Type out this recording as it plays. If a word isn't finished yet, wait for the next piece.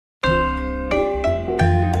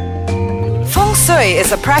Shui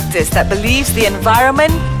is a practice that believes the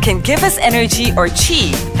environment can give us energy or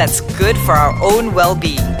qi that's good for our own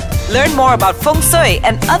well-being. Learn more about Feng Shui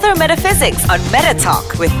and other metaphysics on Meta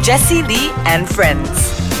Talk with Jessie Lee and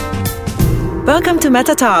friends. Welcome to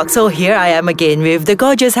Meta Talk. So here I am again with the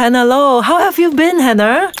gorgeous Hannah Loh. How have you been,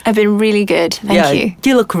 Hannah? I've been really good. Thank you.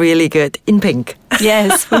 You look really good in pink.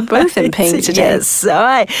 Yes, we're both in pink today. Yes, all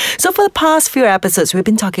right. So for the past few episodes, we've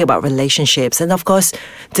been talking about relationships. And of course,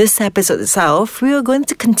 this episode itself, we are going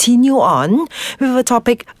to continue on with a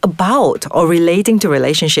topic about or relating to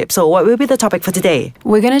relationships. So what will be the topic for today?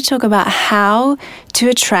 We're going to talk about how to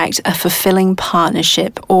attract a fulfilling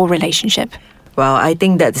partnership or relationship. Well, I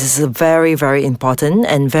think that this is a very, very important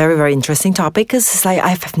and very, very interesting topic because it's like I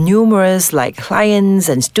have numerous clients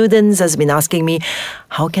and students has been asking me,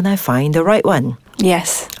 how can I find the right one?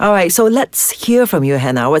 Yes. All right, so let's hear from you,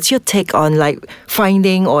 Hannah. What's your take on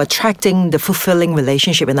finding or attracting the fulfilling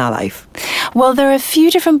relationship in our life? Well, there are a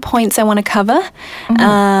few different points I want to cover,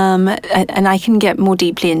 and I can get more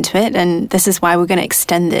deeply into it. And this is why we're going to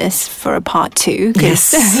extend this for a part 2,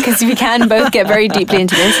 because we can both get very deeply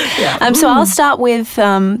into this. Yeah. So I'll start with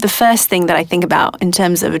the first thing that I think about in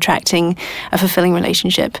terms of attracting a fulfilling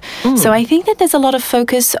relationship. So I think that there's a lot of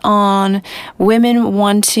focus on women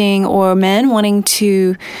wanting or men wanting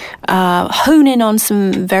to hone in on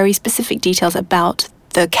some very specific details about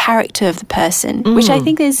the character of the person, which I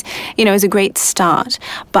think is a great start.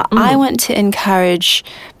 But I want to encourage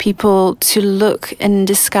people to look and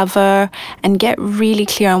discover and get really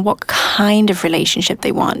clear on what kind of relationship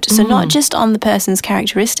they want. So not just on the person's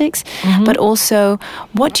characteristics, but also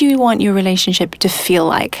what do you want your relationship to feel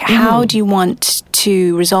like? How do you want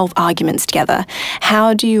to resolve arguments together?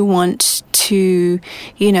 How do you want to,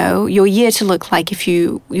 your year to look like if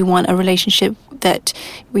you want a relationship that,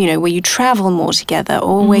 where you travel more together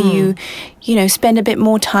or where you spend a bit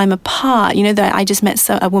more time apart. That I just met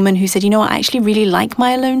a woman who said, I actually really like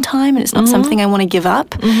my alone time and it's not something I want to give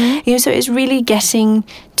up. So it's really getting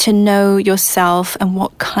to know yourself and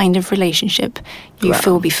what kind of relationship you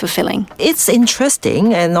feel will be fulfilling. It's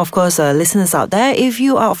interesting, and of course, listeners out there, if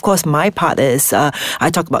you are, of course, my part is,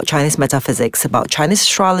 I talk about Chinese metaphysics, about Chinese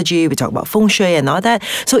astrology, we talk about Feng Shui and all that.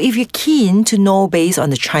 So if you're keen to know based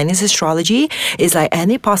on the Chinese astrology, it's like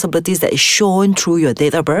any possibilities that is shown through your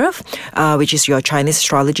date of birth, which is your Chinese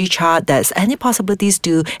astrology chart, there's any possibilities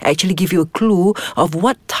to actually give you a clue of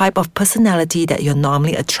what type of personality that you're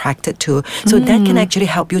normally attracted to. So that can actually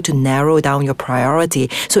help you to narrow down your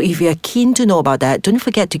priority. So if you're keen to know about that, don't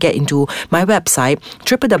forget to get into my website,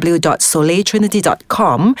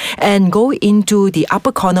 www.soleiltrinity.com, and go into the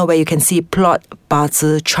upper corner where you can see plot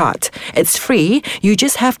Bazi chart. It's free. You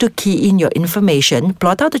just have to key in your information,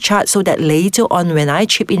 plot out the chart so that later on when I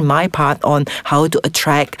chip in my part on how to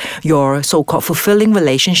attract your so-called fulfilling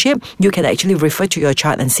relationship, you can actually refer to your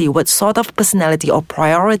chart and see what sort of personality or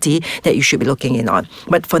priority that you should be looking in on.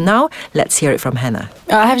 But for now, let's hear it from Hannah.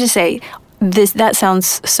 I have to say, that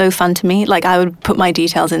sounds so fun to me. I would put my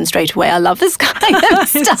details in straight away. I love this kind of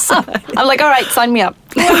stuff. I'm like, all right, sign me up.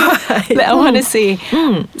 I want to see.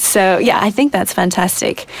 So yeah, I think that's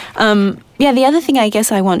fantastic. The other thing I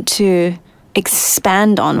guess I want to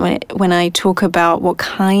expand on when I talk about what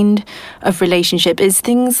kind of relationship is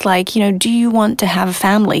things like, do you want to have a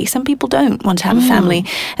family? Some people don't want to have a family.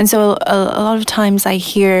 And so a lot of times I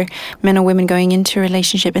hear men or women going into a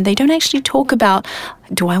relationship and they don't actually talk about,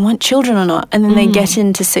 do I want children or not? And then they get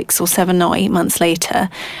into 6 or 7 or 8 months later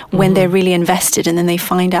when they're really invested, and then they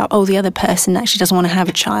find out, the other person actually doesn't want to have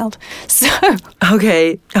a child. So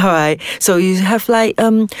okay, all right. So you have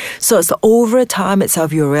so over time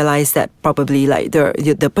itself, you realize that probably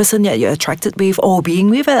the person that you're attracted with or being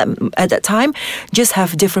with at that time just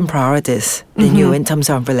have different priorities than you in terms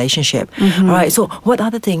of relationship. All right. So what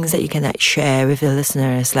are the things that you can share with the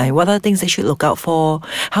listeners? What are the things they should look out for?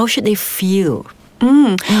 How should they feel?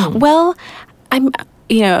 Well,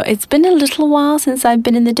 it's been a little while since I've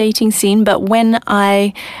been in the dating scene, but when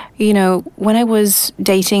I was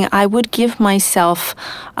dating, I would give myself,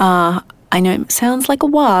 I know it sounds like a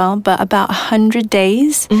while, but about 100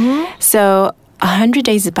 days. So 100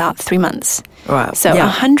 days is about 3 months. Wow. So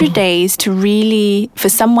 100 days to really, for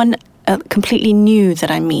someone completely new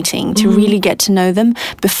that I'm meeting, to really get to know them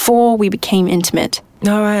before we became intimate.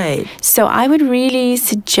 All right. So I would really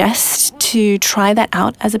suggest to try that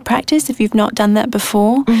out as a practice if you've not done that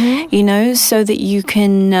before, so that you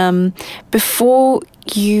can, before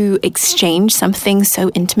you exchange something so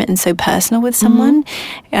intimate and so personal with someone,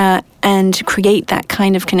 and create that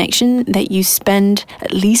kind of connection, that you spend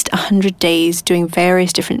at least 100 days doing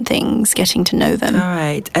various different things, getting to know them. All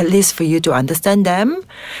right. At least for you to understand them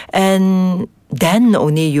and then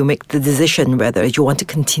only you make the decision whether you want to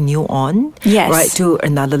continue on, right, to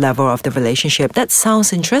another level of the relationship. That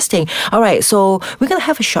sounds interesting. All right, so we're going to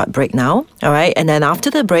have a short break now, all right? And then after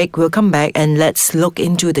the break, we'll come back and let's look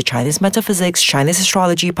into the Chinese metaphysics, Chinese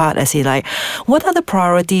astrology part as what are the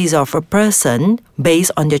priorities of a person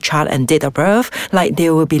based on their chart and date of birth, like they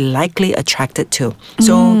will be likely attracted to.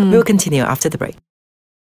 So we'll continue after the break.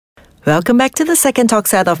 Welcome back to the second talk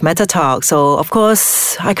set of Meta Talk. So, of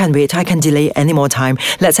course, I can't wait. I can't delay any more time.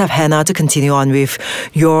 Let's have Hannah to continue on with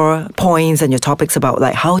your points and your topics about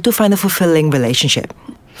how to find a fulfilling relationship.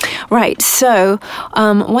 Right. So,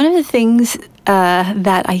 one of the things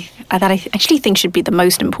that I actually think should be the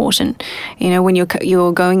most important, when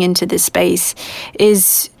you're going into this space,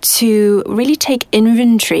 is to really take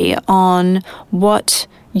inventory on what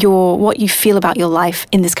you feel about your life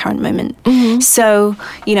in this current moment. So,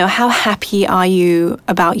 how happy are you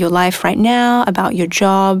about your life right now, about your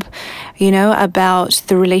job, about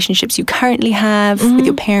the relationships you currently have with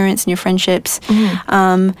your parents and your friendships,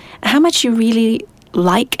 how much you really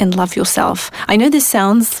like and love yourself. I know this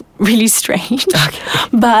sounds really strange,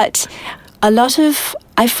 but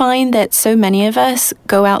I find that so many of us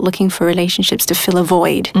go out looking for relationships to fill a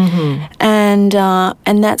void. And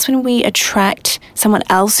that's when we attract someone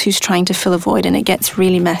else who's trying to fill a void, and it gets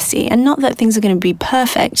really messy. And not that things are going to be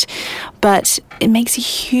perfect, but it makes a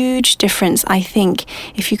huge difference, I think,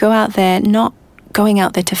 if you go out there not going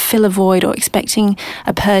out there to fill a void or expecting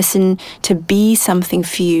a person to be something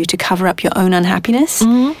for you to cover up your own unhappiness,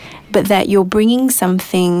 but that you're bringing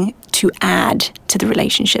something to add to the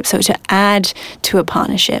relationship, so to add to a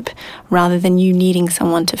partnership rather than you needing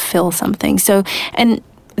someone to fill something. So, and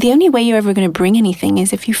the only way you're ever going to bring anything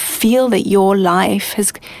is if you feel that your life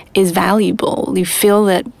is valuable, you feel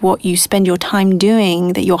that what you spend your time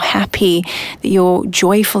doing, that you're happy, that you're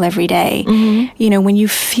joyful every day. When you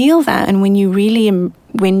feel that and when you really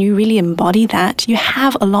embody that, you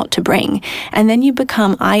have a lot to bring. And then you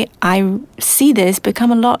become, I see this,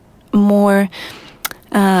 become a lot more,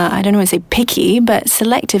 I don't know how to say picky, but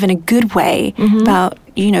selective in a good way about,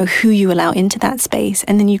 who you allow into that space.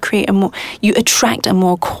 And then you attract a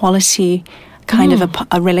more quality kind of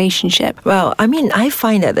a relationship. Well, I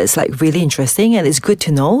find that it's really interesting, and it's good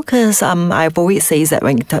to know, because I've always said that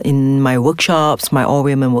in my workshops, my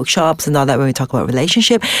all-women workshops and all that, when we talk about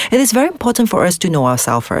relationship, it is very important for us to know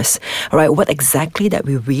ourselves first, right? What exactly that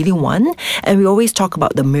we really want. And we always talk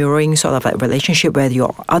about the mirroring sort of relationship, where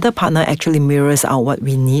your other partner actually mirrors out what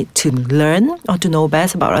we need to learn or to know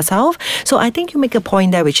best about ourselves. So I think you make a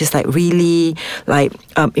point there, which is really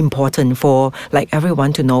important for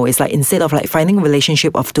everyone to know, is instead of finding a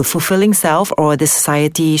relationship of the fulfilling self or the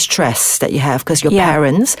society stress that you have because your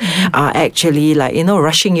parents are actually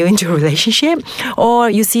rushing you into a relationship, or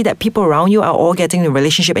you see that people around you are all getting in a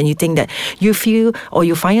relationship and you think that you feel or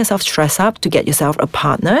you find yourself stressed up to get yourself a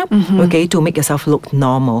partner, to make yourself look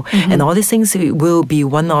normal. And all these things will be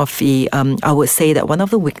one of the, I would say that one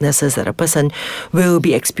of the weaknesses that a person will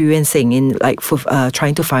be experiencing in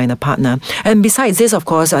trying to find a partner. And besides this, of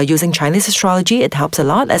course, using Chinese astrology, it helps a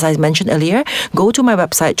lot. As I mentioned earlier, go to my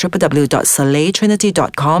website,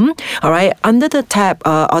 www.soleiltrinity.com. All right, under the tab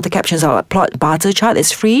or the captions of plot barter chart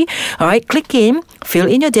is free. All right, click in, fill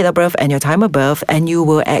in your date of birth and your time of birth, and you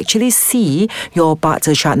will actually see your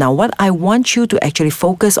barter chart. Now, what I want you to actually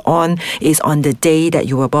focus on is on the day that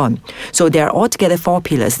you were born. So there are altogether 4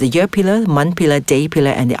 pillars: the year pillar, month pillar, day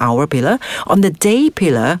pillar, and the hour pillar. On the day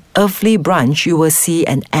pillar, earthly branch, you will see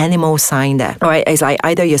an animal sign there. All right, it's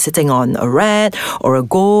either you're sitting on a rat or a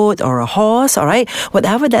goat or a horse. All right,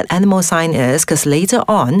 whatever that animal sign is, because later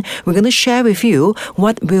on we're going to share with you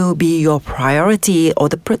what will be your priority or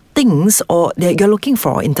the things or that you're looking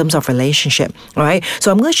for in terms of relationship. All right,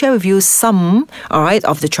 so I'm going to share with you some, all right,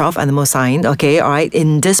 of the 12 animal sign. Okay, all right,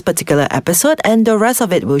 in this particular episode, and the rest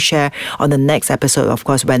of it we'll share on the next episode, of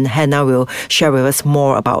course, when Hannah will share with us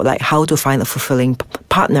more about how to find a fulfilling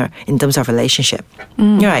partner in terms of relationship.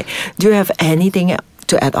 All right, do you have anything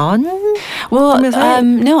to add on? Well,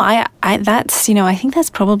 no, I that's, I think that's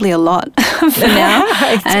probably a lot for now.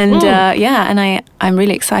 And I'm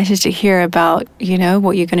really excited to hear about,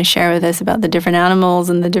 what you're going to share with us about the different animals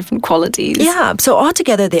and the different qualities. Yeah, so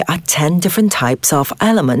altogether there are 10 different types of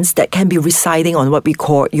elements that can be residing on what we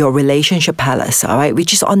call your relationship palace, all right,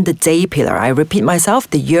 which is on the day pillar. I repeat myself,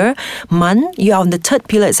 the year, month, you're on the third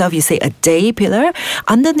pillar itself, you say a day pillar.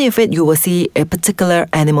 Underneath it, you will see a particular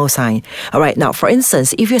animal sign. All right, now, for instance,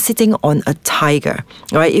 if you're sitting on a tiger,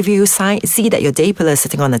 all right, if you see that your day pillar is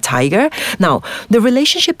sitting on a tiger, now, the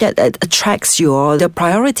relationship that attracts you or or the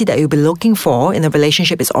priority that you'll be looking for in a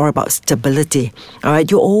relationship is all about stability. All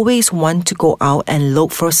right, you always want to go out and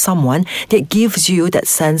look for someone that gives you that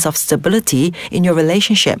sense of stability in your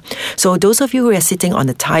relationship. So those of you who are sitting on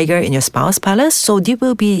the tiger in your spouse palace, so this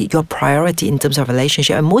will be your priority in terms of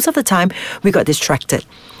relationship. And most of the time, we got distracted.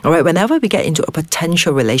 All right, whenever we get into a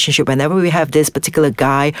potential relationship, whenever we have this particular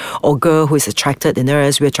guy or girl who is attracted in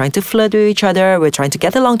us, we're trying to flirt with each other, we're trying to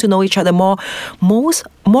get along to know each other more.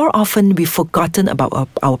 More often, we've forgotten about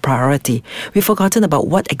our priority. We've forgotten about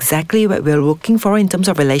what we're looking for in terms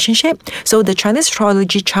of relationship. So the Chinese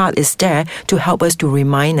astrology chart is there to help us to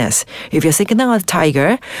remind us. If you're sitting on a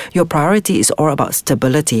tiger, your priority is all about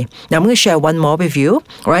stability. Now, I'm going to share one more with you.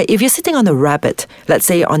 Right? If you're sitting on a rabbit, let's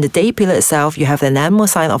say on the day pillar itself, you have an animal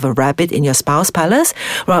sign of a rabbit in your spouse palace.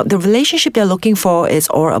 Well, the relationship they're looking for is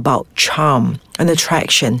all about charm and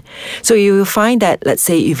attraction. So you will find that, let's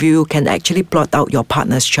say, if you can actually plot out your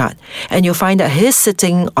partner's chart and you find that he's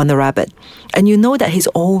sitting on the rabbit and you know that he's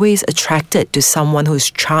always attracted to someone who's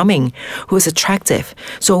charming, who's attractive.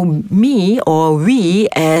 So me or we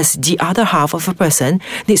as the other half of a person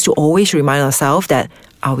needs to always remind ourselves that,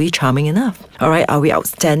 are we charming enough? All right, are we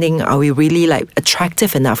outstanding? Are we really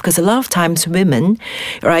attractive enough? Because a lot of times women,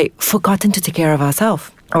 right, forgotten to take care of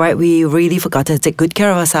ourselves. All right, we really forgotten to take good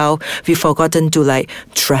care of ourselves. We've forgotten to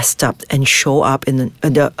dress up and show up in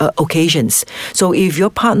the occasions. So if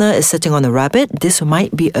your partner is sitting on a rabbit, this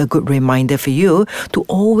might be a good reminder for you to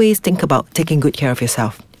always think about taking good care of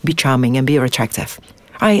yourself. Be charming and be attractive.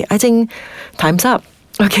 I think time's up.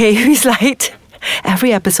 Okay, it's like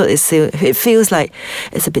every episode it feels like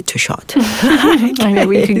it's a bit too short. I know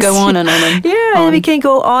we could go on and on. Yeah, we can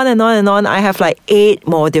go on and on and on. I have 8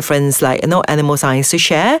 more different animal signs to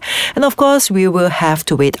share, and of course we will have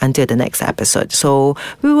to wait until the next episode. So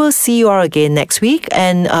we will see you all again next week,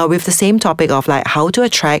 and with the same topic of how to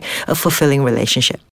attract a fulfilling relationship.